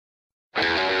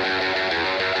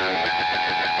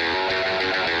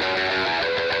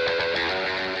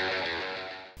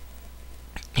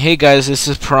Hey guys, this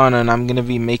is Piranha and I'm going to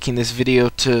be making this video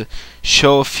to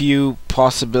show a few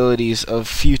possibilities of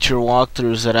future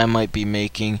walkthroughs that I might be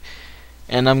making.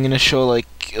 And I'm going to show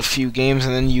like a few games,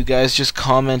 and then you guys just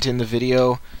comment in the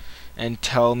video and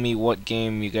tell me what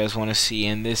game you guys want to see.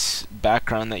 And this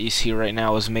background that you see right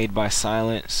now was made by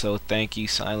Silent, so thank you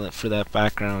Silent for that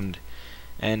background.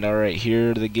 And alright,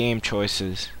 here are the game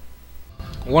choices.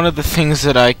 One of the things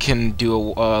that I can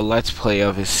do a let's play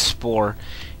of is Spore.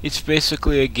 It's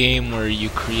basically a game where you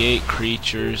create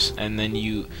creatures and then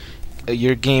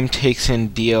your game takes in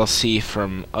DLC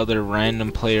from other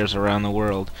random players around the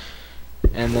world.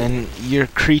 And then your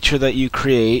creature that you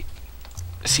create,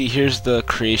 see, here's the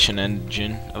creation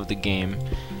engine of the game.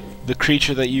 The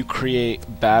creature that you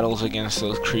create battles against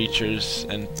those creatures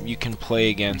and you can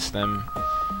play against them.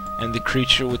 And the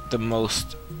creature with the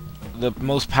most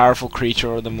powerful creature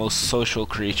or the most social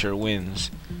creature wins.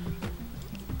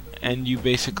 And you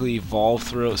basically evolve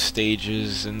throughout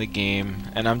stages in the game,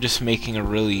 and I'm just making a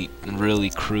really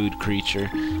crude creature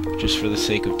just for the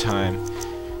sake of time,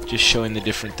 just showing the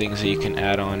different things that you can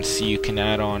add on. See, you can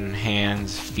add on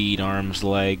hands, feet, arms,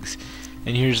 legs,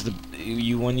 and here's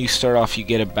when you start off you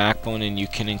get a backbone and you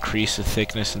can increase the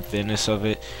thickness and thinness of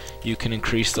it. You can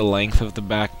increase the length of the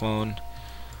backbone,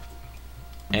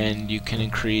 and you can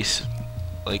increase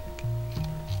like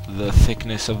the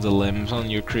thickness of the limbs on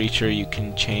your creature. You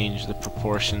can change the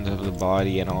proportions of the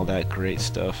body and all that great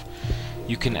stuff.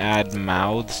 You can add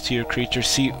mouths to your creature.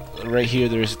 See, right here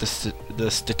there's the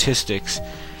statistics,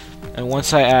 and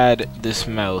once I add this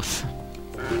mouth,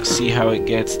 see how it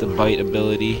gets the bite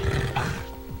ability,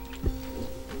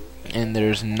 and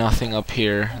there's nothing up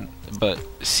here, but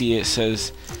see, it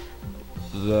says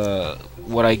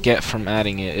what I get from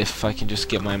adding it if I can just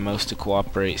get my mouse to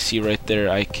cooperate. See right there,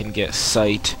 I can get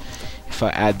sight if I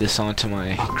add this onto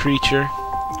my creature.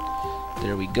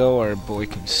 There we go, our boy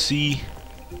can see.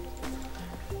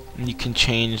 And you can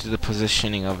change the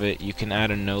positioning of it. You can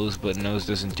add a nose, but nose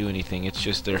doesn't do anything, it's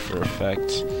just there for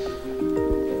effect.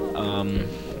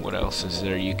 What else is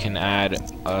there? You can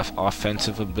add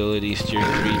offensive abilities to your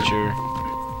creature.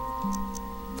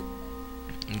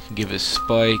 You can give it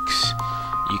spikes.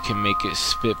 You can make it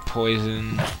spit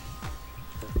poison,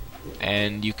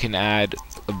 and you can add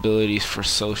abilities for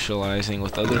socializing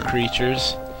with other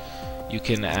creatures. You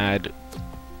can add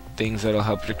things that'll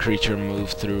help your creature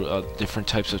move through different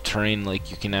types of terrain, like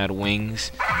you can add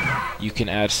wings. You can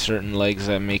add certain legs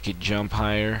that make it jump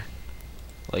higher.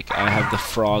 Like I have the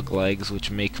frog legs,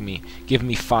 which give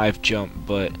me 5 jump,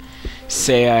 but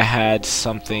say I had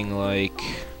something like,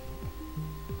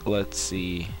 let's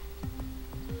see,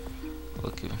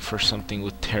 looking for something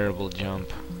with terrible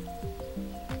jump.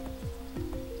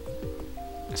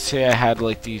 Say I had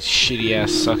like these shitty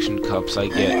ass suction cups, I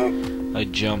get a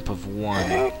jump of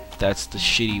 1. That's the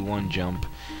shitty 1 jump.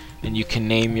 And you can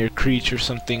name your creature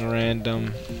something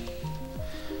random,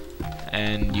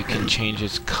 and you can change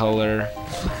its color.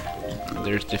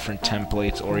 There's different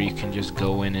templates, or you can just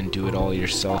go in and do it all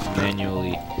yourself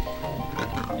manually.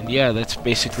 And yeah, that's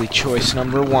basically choice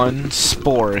number 1,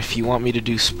 Spore. If you want me to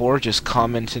do Spore, just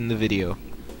comment in the video.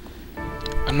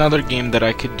 Another game that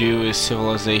I could do is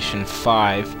Civilization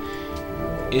 5.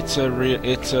 It's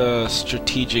a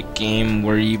strategic game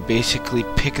where you basically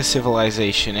pick a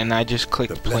civilization, and I just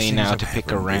clicked play now to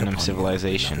pick a random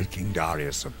civilization. King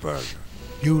Darius of Persia.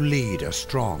 You lead a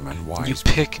strong and wise. You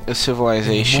pick a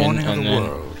civilization, and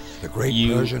then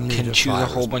you can choose a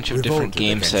whole bunch of different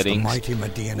game settings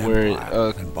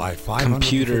where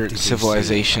computer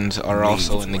civilizations are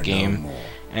also in the game,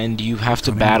 and you have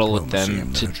to battle with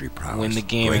them to win the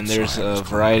game, and there's a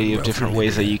variety of different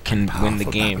ways that you can win the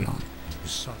game.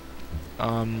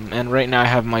 And right now I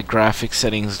have my graphics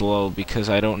settings low because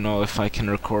I don't know if I can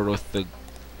record with the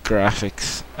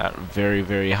graphics at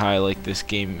very high like this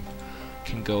game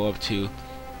can go up to.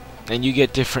 And you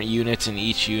get different units, and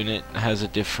each unit has a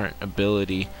different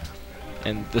ability.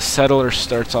 And the settler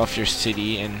starts off your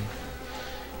city, and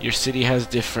your city has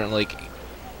different like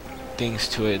things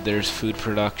to it. There's food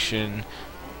production,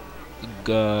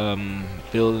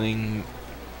 building.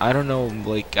 I don't know,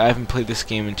 like I haven't played this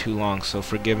game in too long, so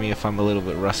forgive me if I'm a little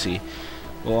bit rusty.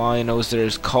 Well, all I know is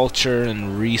there's culture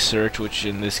and research, which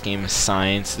in this game is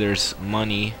science. There's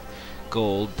money,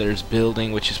 gold. There's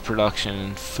building, which is production,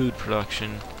 and food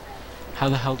production. How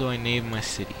the hell do I name my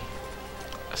city?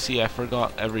 See, I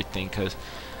forgot everything because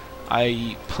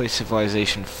I play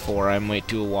Civilization 4. I might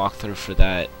do a walkthrough for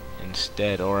that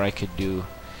instead, or I could do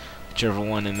whichever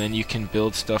one, and then you can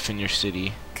build stuff in your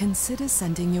city. Consider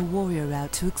sending your warrior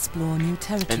out to explore new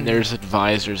territory. And there's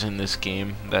advisors in this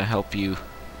game that help you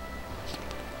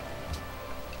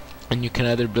and you can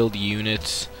either build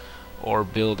units or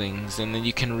buildings, and then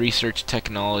you can research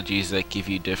technologies that give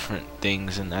you different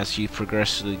things, and as you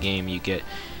progress through the game you get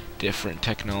different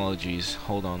technologies.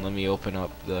 Hold on, let me open up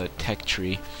the tech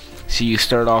tree. So you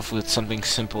start off with something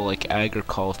simple like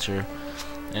agriculture,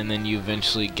 and then you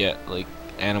eventually get like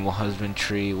animal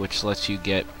husbandry, which lets you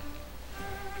get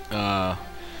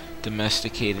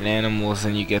domesticated animals,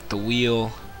 and you get the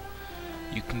wheel,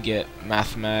 you can get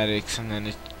mathematics, and then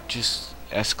it just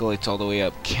escalates all the way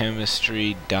up.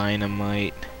 Chemistry,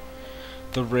 dynamite,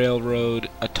 the railroad,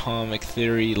 atomic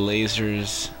theory,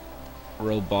 lasers,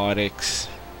 robotics,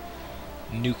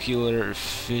 nuclear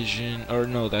fission, or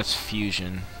no, that's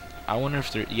fusion. I wonder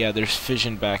if there, yeah, there's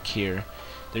fission back here.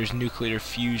 There's nuclear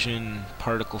fusion,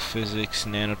 particle physics,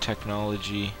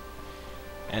 nanotechnology,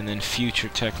 and then future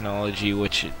technology,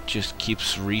 which it just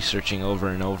keeps researching over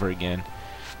and over again.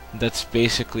 That's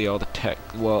basically all the tech.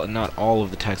 Well, not all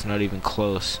of the tech's, not even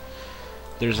close.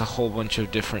 There's a whole bunch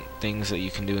of different things that you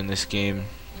can do in this game.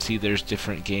 See, there's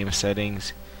different game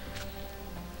settings,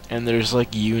 and there's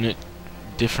like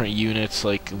different units.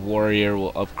 Like warrior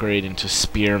will upgrade into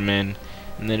spearmen,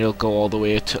 and then it'll go all the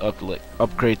way to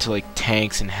upgrade to like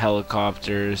tanks and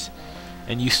helicopters.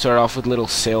 And you start off with little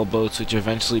sailboats, which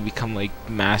eventually become like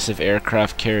massive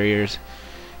aircraft carriers.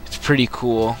 It's pretty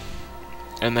cool.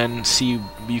 And then see,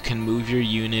 you can move your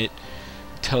unit,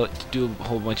 tell it to do a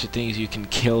whole bunch of things. You can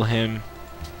kill him,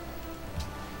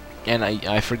 and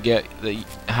I forget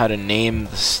how to name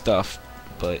the stuff,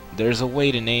 but there's a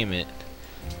way to name it.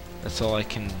 That's all I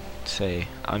can say.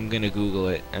 I'm gonna Google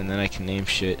it, and then I can name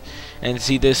shit. And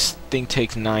see, this thing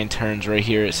takes 9 turns. Right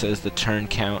here it says the turn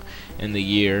count and the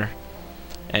year.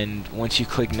 And once you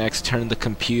click next turn, the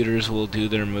computers will do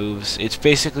their moves. It's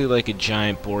basically like a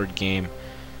giant board game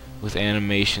with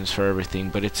animations for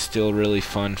everything, but it's still really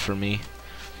fun for me.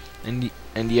 And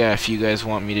yeah, if you guys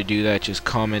want me to do that, just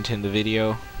comment in the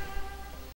video.